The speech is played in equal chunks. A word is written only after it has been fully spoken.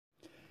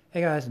Hey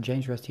guys,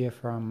 James Rest here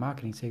from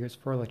Marketing Secrets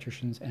for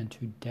Electricians, and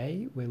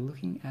today we're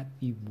looking at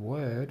the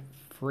word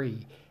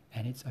free,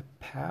 and it's a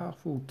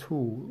powerful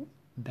tool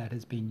that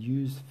has been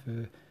used for,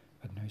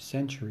 I don't know,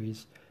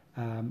 centuries.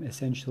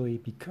 Essentially,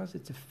 because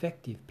it's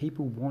effective,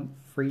 people want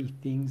free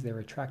things, they're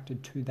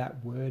attracted to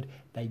that word,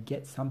 they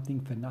get something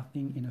for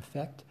nothing in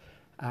effect.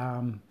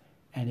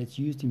 And it's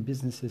used in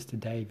businesses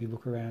today. If you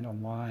look around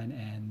online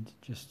and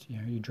just,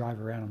 you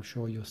drive around, I'm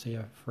sure you'll see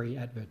a free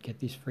advert, get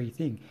this free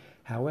thing.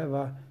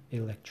 However,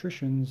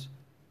 electricians,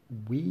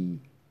 we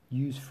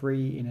use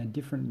free in a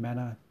different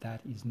manner that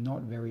is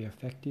not very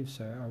effective.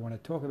 So I want to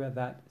talk about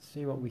that,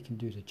 see what we can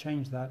do to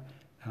change that.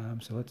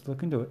 So let's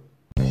look into it.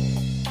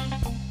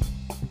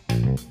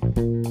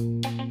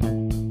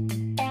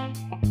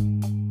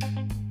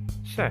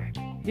 So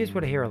here's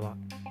what I hear a lot.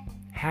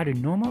 How do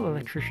normal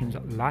electricians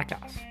like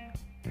us,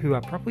 who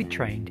are properly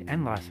trained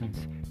and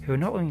licensed, who are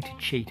not willing to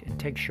cheat and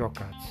take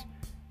shortcuts,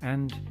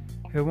 and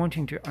who are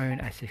wanting to own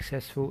a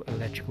successful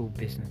electrical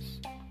business,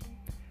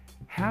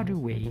 how do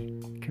we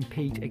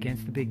compete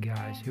against the big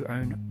guys who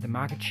own the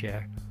market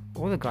share,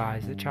 or the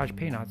guys that charge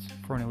peanuts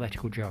for an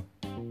electrical job?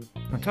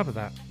 On top of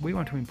that, we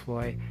want to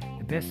employ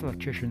the best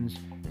electricians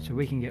so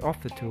we can get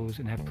off the tools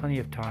and have plenty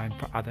of time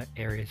for other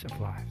areas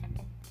of life.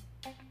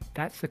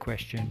 That's the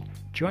question.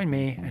 Join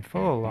me and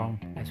follow along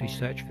as we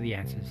search for the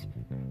answers.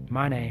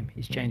 My name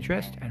is James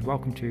Rest, and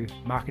welcome to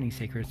Marketing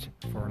Secrets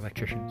for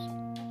Electricians.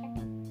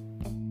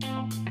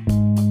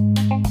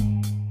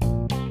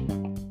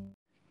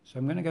 So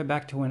I'm going to go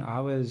back to when I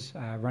was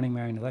running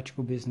my own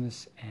electrical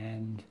business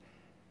and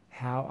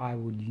how I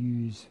would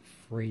use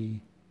free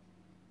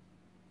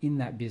in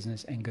that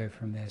business and go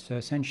from there. So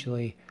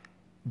essentially,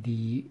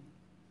 the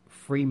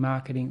free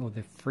marketing or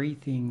the free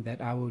thing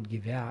that I would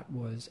give out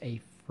was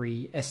a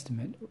free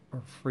estimate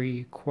or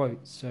free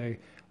quote. So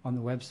on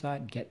the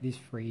website, get this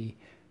free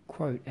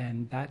quote,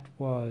 and that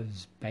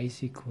was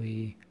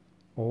basically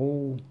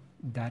all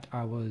that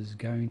I was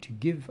going to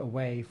give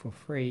away for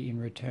free in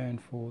return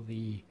for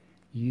the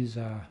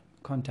user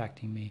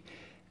contacting me.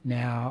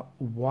 Now,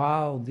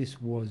 while this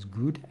was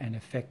good and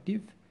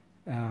effective,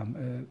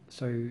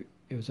 so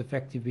it was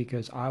effective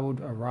because I would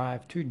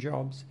arrive to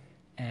jobs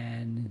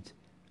and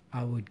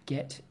I would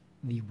get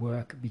the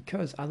work,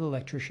 because other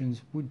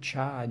electricians would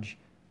charge,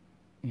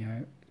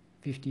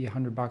 50,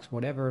 $100,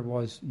 whatever it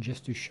was,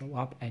 just to show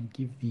up and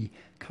give the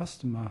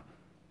customer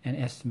an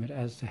estimate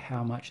as to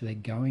how much they're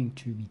going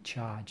to be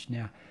charged.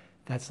 Now,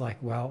 that's like,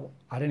 well,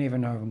 I don't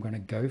even know if I'm going to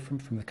go from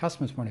the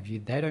customer's point of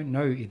view. They don't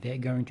know if they're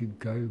going to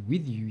go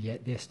with you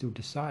yet. They're still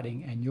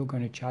deciding, and you're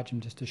going to charge them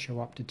just to show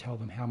up to tell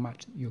them how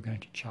much you're going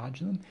to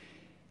charge them.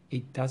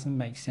 It doesn't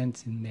make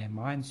sense in their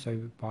mind.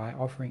 So by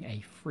offering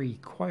a free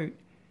quote,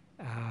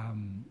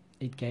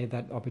 it gave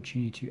that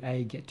opportunity to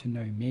A, get to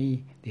know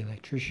me, the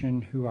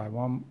electrician, who I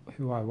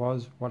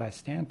was, what I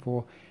stand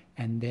for,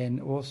 and then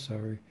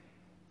also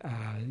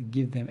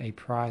give them a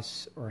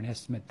price or an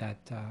estimate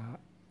that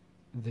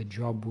the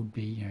job would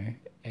be,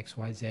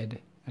 XYZ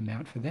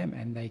amount for them,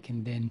 and they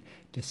can then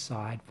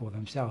decide for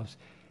themselves.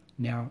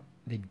 Now,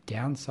 the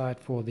downside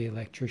for the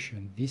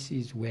electrician, this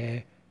is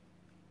where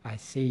I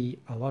see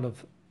a lot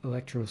of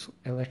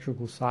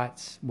electrical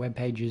sites, web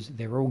pages,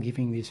 they're all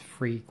giving this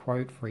free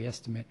quote, free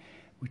estimate,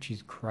 which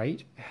is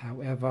great.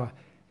 However,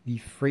 the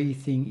free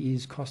thing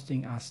is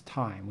costing us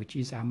time, which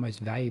is our most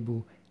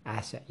valuable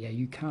asset. Yeah,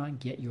 you can't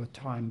get your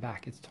time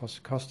back. It's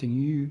costing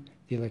you,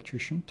 the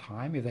electrician,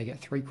 time. If they get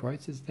 3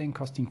 quotes, it's then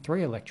costing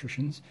 3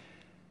 electricians,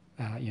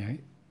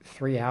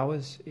 3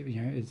 hours.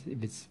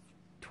 If it's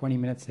 20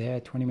 minutes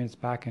there, 20 minutes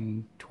back,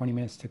 and 20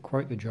 minutes to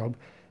quote the job,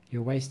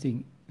 you're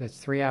wasting. That's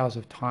 3 hours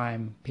of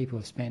time people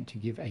have spent to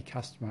give a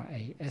customer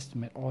an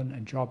estimate on a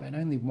job, and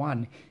only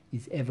one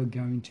is ever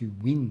going to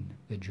win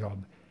the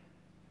job.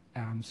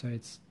 So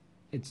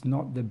it's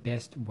not the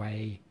best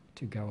way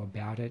to go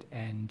about it,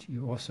 and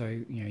you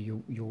also,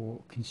 you're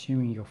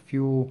consuming your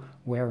fuel,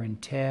 wear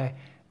and tear.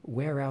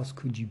 Where else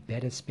could you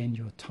better spend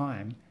your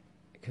time?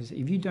 Because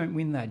if you don't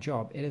win that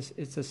job,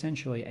 it's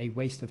essentially a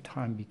waste of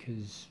time,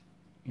 because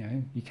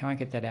you can't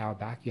get that hour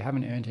back. You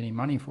haven't earned any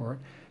money for it.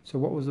 So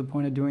what was the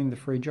point of doing the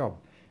free job?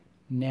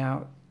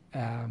 Now,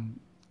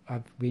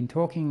 I've been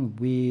talking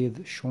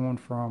with Sean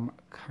from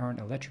Current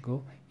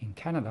Electrical in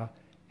Canada,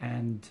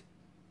 and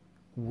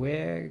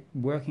we're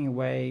working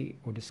away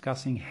or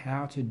discussing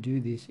how to do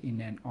this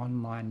in an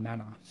online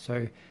manner.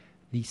 So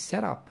the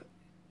setup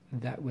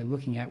that we're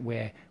looking at,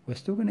 where we're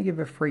still going to give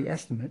a free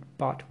estimate,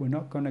 but we're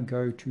not going to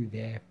go to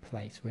their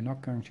place. We're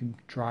not going to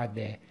drive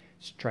there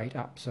straight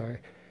up. So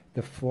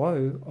the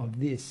flow of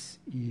this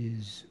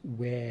is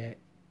where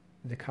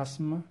the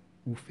customer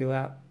will fill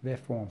out their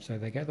form. So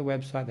they go to the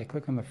website, they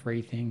click on the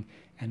free thing,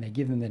 and they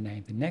give them their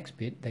name. The next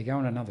bit, they go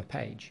on another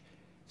page.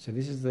 So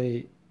this is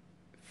the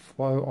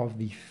flow of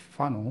the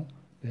funnel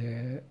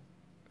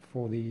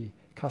for the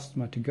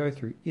customer to go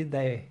through if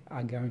they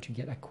are going to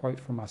get a quote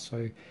from us.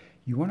 So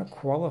you want to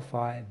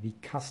qualify the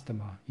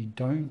customer. You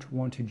don't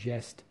want to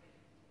just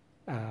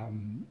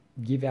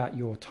give out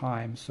your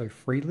time so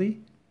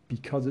freely,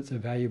 because it's a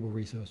valuable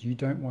resource. You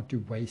don't want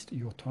to waste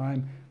your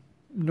time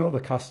nor the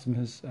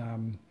customers.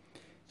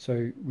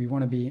 So we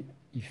want to be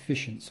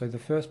efficient. So the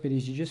first bit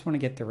is you just want to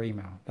get their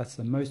email. That's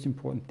the most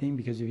important thing,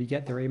 because if you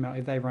get their email,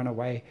 if they run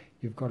away,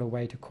 you've got a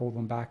way to call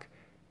them back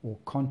or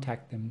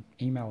contact them,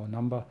 email or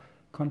number,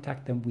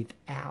 contact them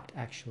without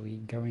actually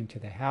going to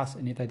their house.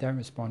 And if they don't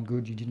respond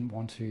good, you didn't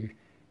want to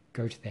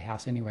go to their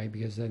house anyway,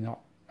 because they're not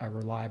a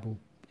reliable,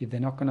 if they're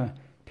not going to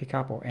pick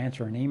up or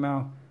answer an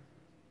email,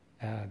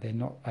 they're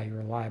not a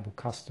reliable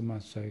customer,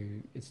 so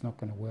it's not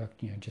going to work,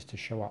 just to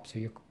show up.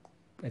 So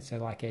it's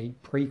like a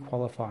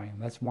pre-qualifying.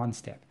 That's one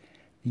step.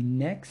 The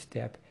next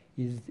step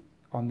is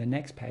on the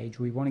next page.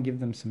 We want to give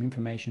them some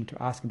information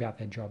to ask about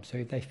their job. So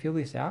if they fill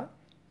this out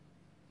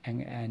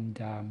and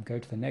go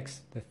to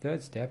the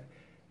third step,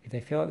 if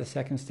they fill out the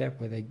second step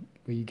where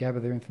you gather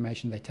their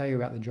information, they tell you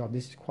about the job,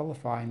 this is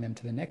qualifying them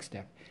to the next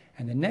step.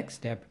 And the next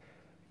step,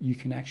 you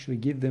can actually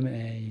give them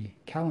a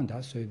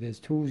calendar. So there's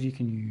tools you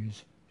can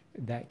use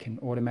that can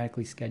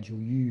automatically schedule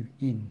you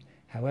in.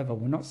 However,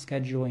 we're not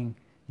scheduling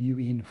you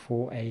in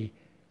for a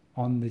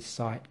on the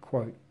site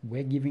quote.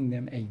 We're giving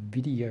them a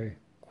video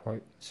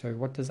quote. So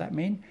what does that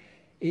mean?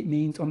 It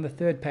means on the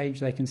third page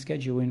they can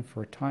schedule in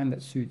for a time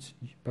that suits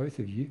both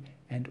of you,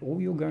 and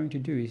all you're going to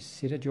do is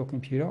sit at your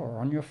computer or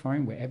on your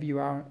phone, wherever you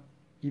are.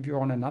 If you're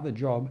on another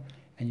job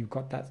and you've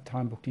got that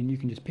time booked in, you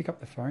can just pick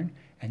up the phone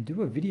and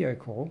do a video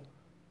call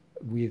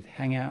with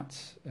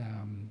Hangouts,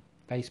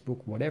 Facebook,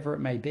 whatever it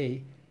may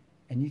be,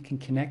 and you can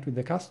connect with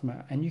the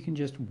customer and you can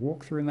just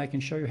walk through and they can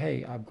show you,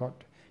 hey, I've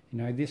got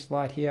this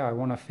light here, I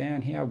want a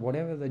fan here,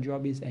 whatever the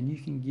job is, and you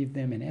can give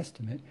them an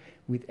estimate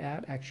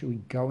without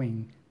actually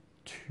going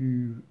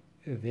to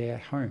their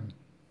home.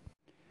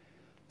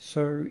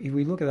 So if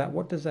we look at that,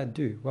 what does that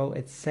do? Well,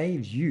 it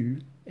saves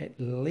you at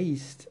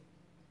least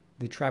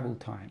the travel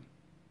time.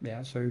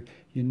 Yeah, so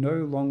you're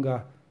no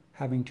longer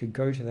having to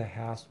go to the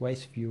house,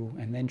 waste fuel,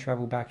 and then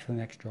travel back to the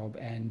next job,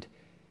 and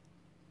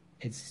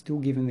it's still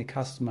giving the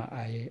customer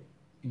a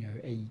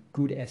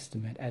good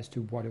estimate as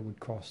to what it would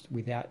cost,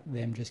 without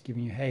them just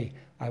giving you, hey,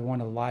 I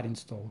want a light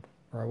installed,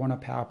 or I want a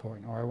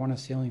PowerPoint, or I want a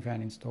ceiling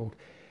fan installed.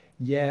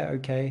 Yeah,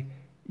 okay,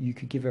 you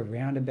could give a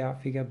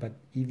roundabout figure, but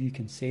if you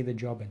can see the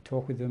job and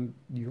talk with them,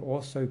 you're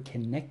also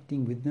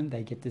connecting with them.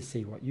 They get to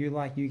see what you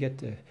like, you get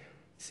to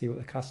see what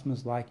the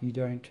customer's like, you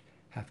don't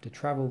have to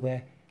travel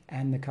there,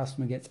 and the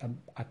customer gets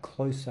a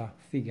closer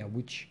figure,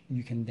 which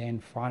you can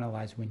then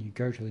finalize when you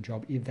go to the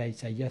job. If they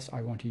say, yes,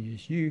 I want to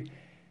use you.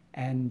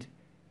 And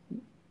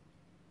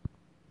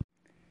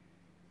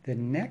the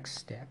next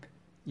step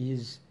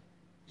is,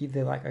 if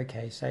they're like,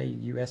 okay, say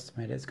you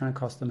estimate it's going to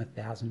cost them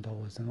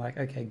 $1,000, and like,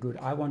 okay, good,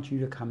 I want you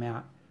to come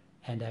out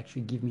and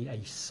actually give me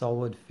a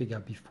solid figure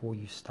before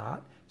you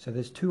start. So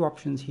there's two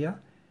options here,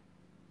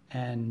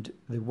 and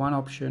the one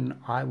option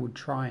I would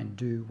try and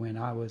do when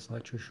I was an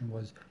electrician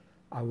was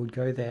I would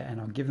go there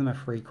and I'll give them a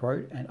free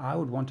quote, and I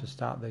would want to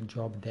start the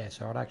job there.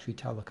 So I'd actually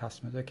tell the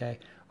customers, okay,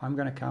 I'm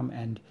going to come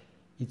and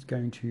it's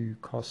going to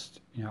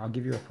cost, I'll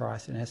give you a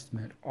price, an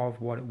estimate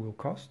of what it will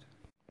cost.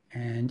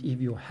 And if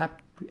you're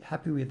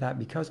happy with that,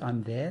 because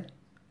I'm there,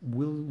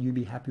 will you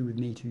be happy with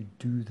me to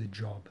do the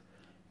job?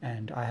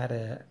 And I had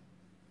a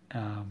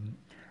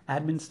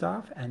admin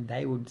staff, and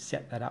they would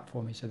set that up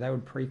for me. So they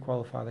would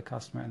pre-qualify the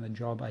customer and the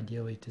job,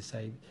 ideally, to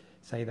say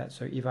that.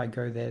 So if I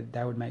go there,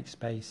 they would make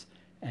space,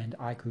 and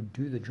I could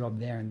do the job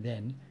there and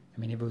then. I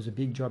mean, if it was a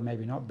big job,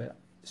 maybe not, but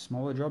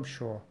smaller job,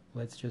 sure.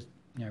 Let's just,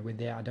 we're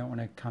there. I don't want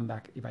to come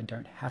back if I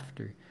don't have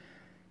to.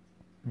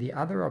 The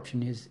other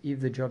option is, if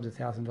the job's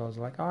 $1,000,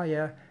 like, oh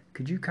yeah,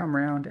 could you come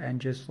around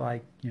and just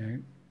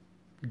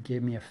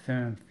give me a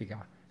firm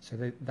figure?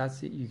 So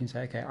that's it. You can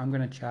say, okay, I'm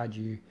going to charge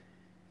you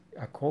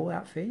a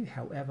call-out fee.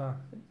 However,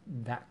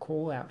 that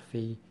call-out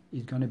fee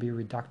is going to be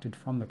reducted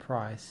from the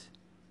price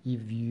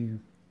if you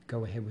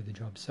go ahead with the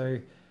job. So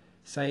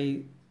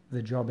say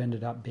the job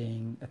ended up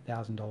being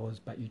 $1,000,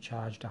 but you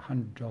charged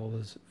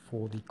 $100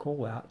 for the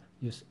call-out.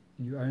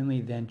 You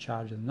only then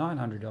charge them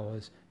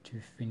 $900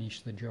 to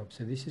finish the job.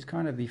 So this is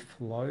kind of the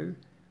flow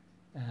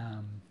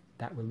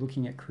that we're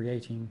looking at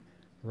creating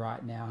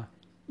right now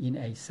in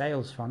a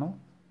sales funnel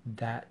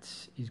that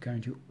is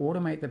going to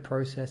automate the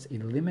process,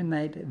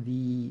 eliminate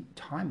the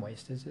time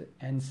wasters,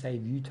 and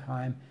save you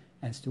time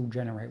and still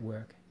generate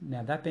work.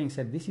 Now, that being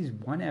said, this is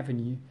one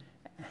avenue.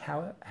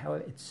 How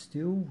it's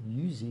still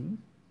using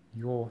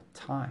your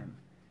time.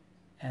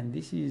 And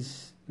this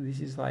is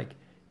like,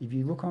 if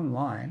you look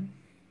online,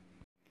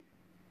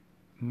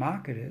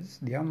 marketers,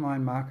 the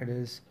online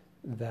marketers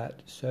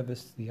that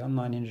service the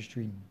online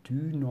industry, do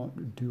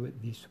not do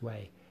it this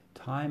way.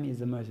 Time is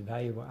the most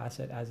valuable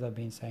asset, as I've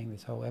been saying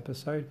this whole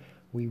episode.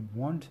 We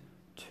want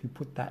to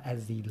put that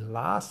as the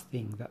last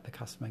thing that the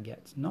customer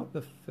gets, not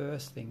the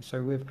first thing.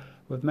 So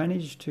we've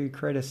managed to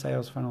create a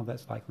sales funnel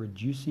that's like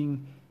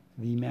reducing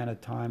the amount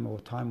of time or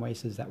time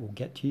wasters that will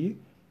get to you.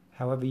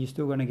 However, you're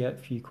still going to get a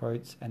few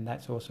quotes, and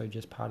that's also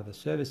just part of the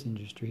service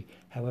industry.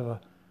 However,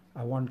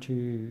 I want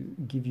to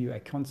give you a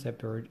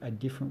concept or a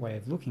different way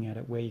of looking at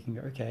it, where you can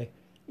go, okay,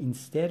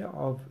 instead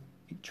of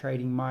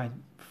trading my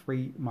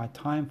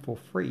time for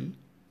free,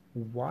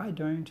 why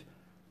don't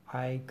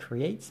I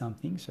create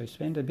something, so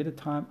spend a bit of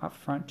time up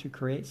front to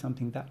create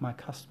something that my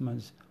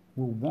customers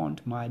will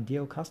want, my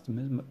ideal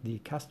customers, the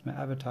customer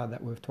avatar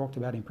that we've talked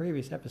about in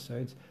previous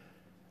episodes,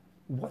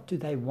 what do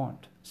they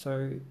want?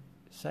 So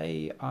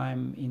say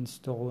I'm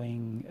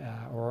installing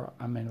or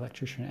I'm an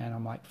electrician and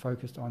I'm like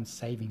focused on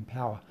saving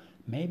power.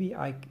 Maybe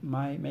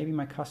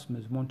my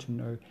customers want to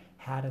know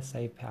how to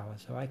save power.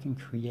 So I can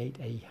create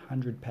a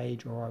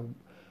 100-page or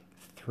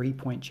a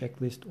 3-point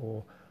checklist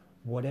or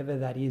whatever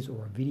that is,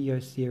 or a video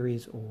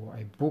series or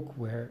a book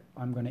where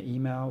I'm going to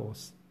email or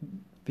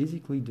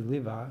physically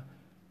deliver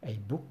a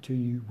book to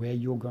you where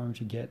you're going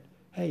to get,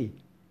 hey,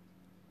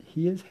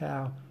 here's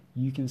how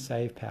you can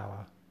save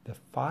power. The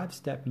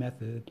 5-step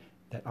method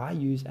that I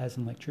use as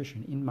an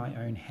electrician in my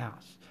own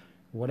house,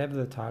 whatever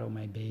the title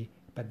may be.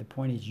 But the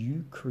point is,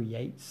 you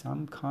create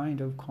some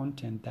kind of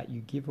content that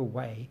you give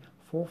away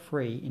for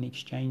free in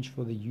exchange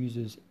for the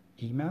user's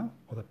email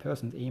or the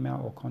person's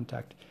email or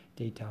contact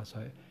details.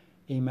 So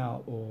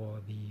email or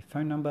the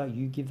phone number,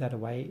 you give that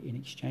away in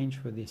exchange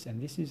for this.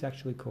 And this is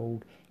actually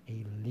called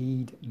a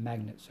lead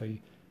magnet. So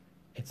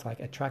it's like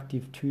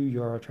attractive to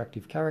your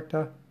attractive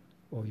character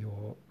or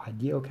your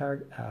ideal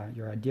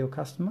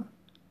customer.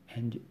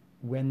 And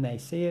when they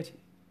see it,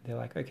 they're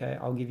like, okay,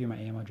 I'll give you my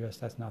email address.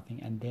 That's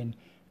nothing. And then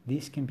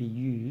this can be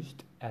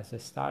used as a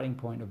starting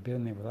point of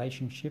building a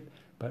relationship,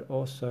 but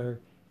also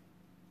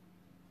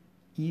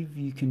if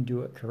you can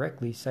do it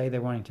correctly, say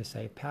they're wanting to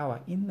save power,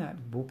 in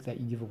that book that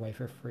you give away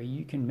for free,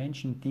 you can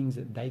mention things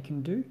that they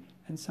can do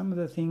and some of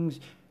the things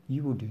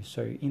you will do.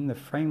 So in the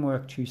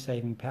framework to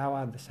saving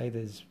power, say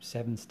there's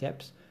 7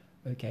 steps.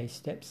 Okay,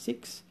 step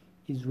 6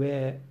 is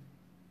where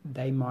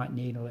they might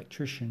need an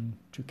electrician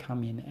to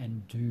come in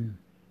and do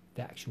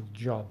the actual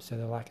job. So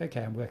they're like,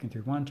 okay, I'm working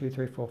through 1, 2,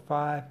 3, 4,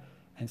 5.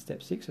 And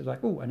step 6 is like,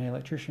 oh, an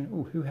electrician.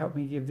 Oh, who helped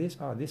me give this?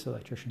 Oh, this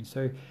electrician.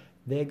 So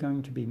they're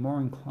going to be more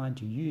inclined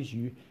to use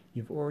you.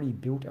 You've already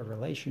built a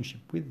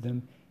relationship with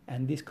them,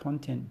 and this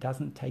content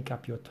doesn't take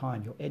up your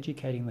time. You're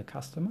educating the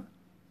customer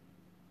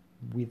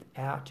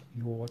without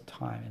your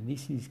time. And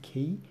this is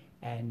key,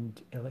 and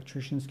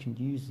electricians can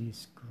use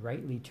this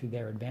greatly to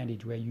their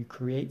advantage, where you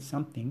create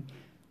something,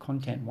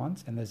 content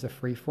once, and there's a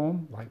free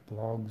form like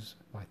blogs,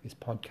 like this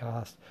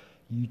podcast,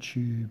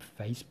 YouTube,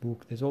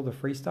 Facebook. There's all the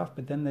free stuff,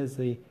 but then there's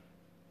the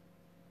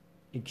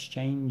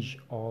exchange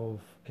of,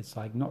 it's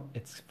like not,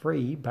 it's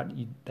free, but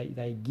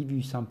they give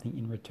you something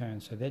in return.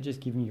 So they're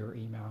just giving your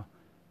email,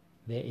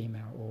 their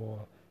email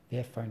or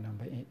their phone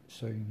number,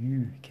 so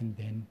you can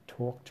then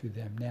talk to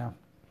them. Now,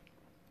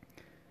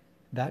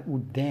 that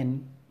would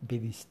then be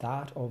the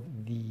start of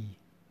the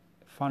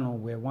funnel,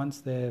 where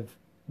once they've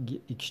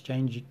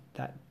exchanged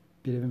that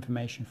bit of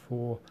information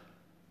for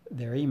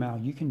their email,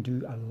 you can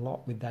do a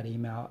lot with that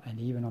email. And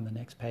even on the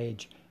next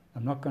page,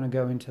 I'm not going to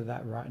go into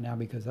that right now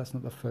because that's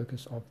not the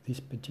focus of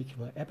this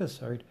particular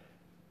episode,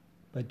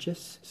 but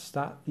just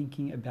start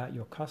thinking about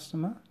your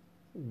customer,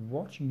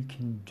 what you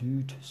can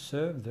do to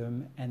serve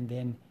them, and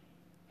then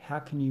how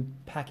can you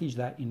package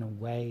that in a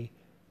way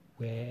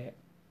where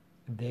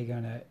they're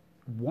going to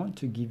want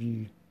to give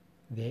you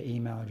their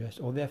email address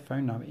or their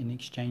phone number in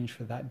exchange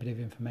for that bit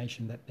of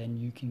information that then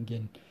you can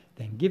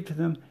then give to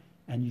them,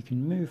 and you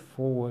can move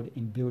forward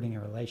in building a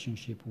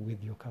relationship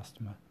with your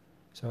customer.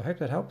 So I hope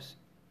that helps.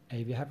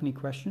 If you have any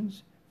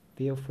questions,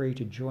 feel free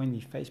to join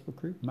the Facebook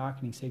group,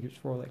 Marketing Secrets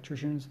for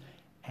Electricians,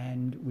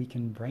 and we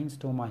can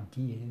brainstorm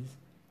ideas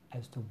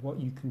as to what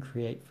you can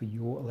create for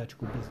your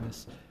electrical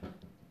business.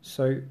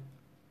 So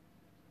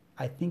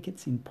I think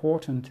it's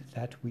important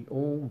that we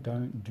all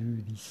don't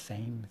do the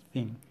same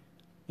thing,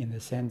 in the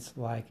sense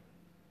like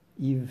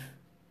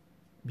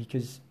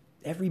because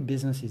every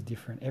business is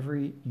different.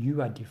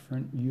 You are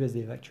different. You as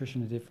the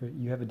electrician are different.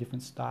 You have a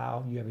different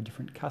style. You have a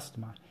different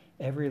customer.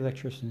 Every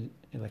electrician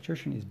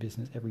is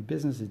business. Every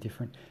business is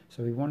different.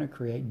 So we want to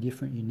create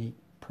different, unique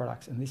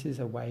products. And this is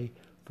a way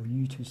for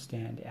you to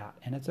stand out.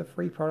 And it's a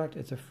free product.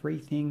 It's a free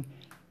thing,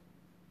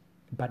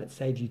 but it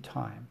saves you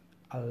time,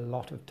 a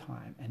lot of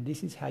time. And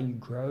this is how you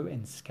grow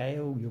and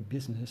scale your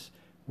business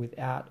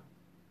without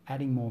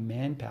adding more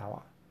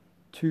manpower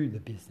to the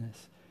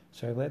business.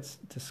 So let's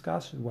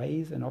discuss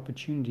ways and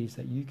opportunities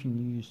that you can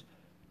use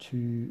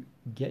to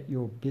get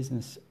your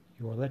business,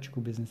 your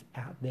electrical business,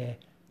 out there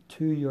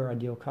to your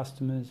ideal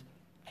customers,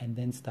 and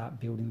then start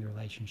building the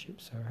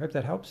relationship. So I hope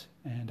that helps,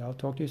 and I'll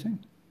talk to you soon.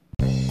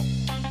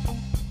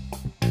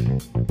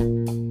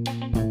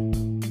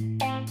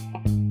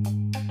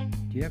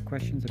 Do you have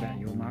questions about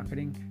your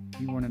marketing?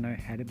 Do you want to know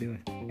how to build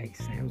a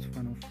sales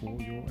funnel for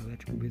your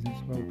electrical business?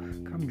 Well,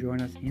 come join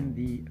us in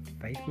the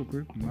Facebook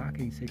group,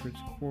 Marketing Secrets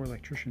for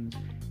Electricians,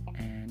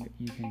 and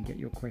you can get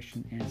your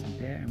question answered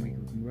there, and we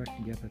can work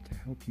together to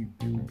help you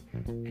build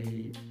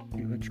a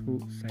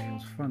electrical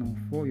sales funnel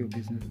for your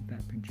business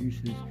that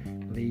produces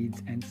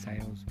leads and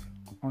sales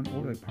on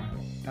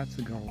autopilot. That's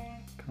the goal.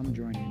 Come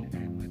join in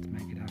and let's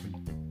make it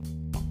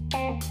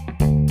happen.